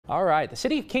All right, the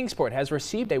City of Kingsport has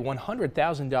received a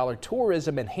 $100,000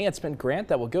 tourism enhancement grant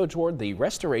that will go toward the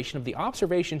restoration of the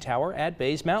observation tower at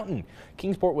Bays Mountain.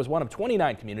 Kingsport was one of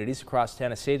 29 communities across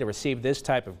Tennessee to receive this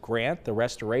type of grant. The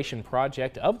restoration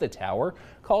project of the tower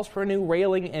calls for a new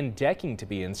railing and decking to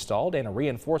be installed and a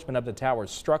reinforcement of the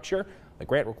tower's structure. The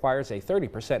grant requires a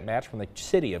 30% match from the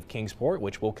City of Kingsport,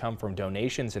 which will come from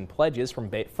donations and pledges from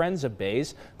Friends of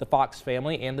Bays, the Fox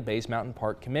family, and the Bays Mountain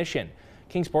Park Commission.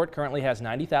 Kingsport currently has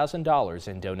 $90,000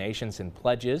 in donations and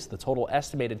pledges. The total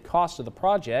estimated cost of the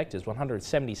project is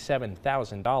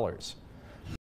 $177,000.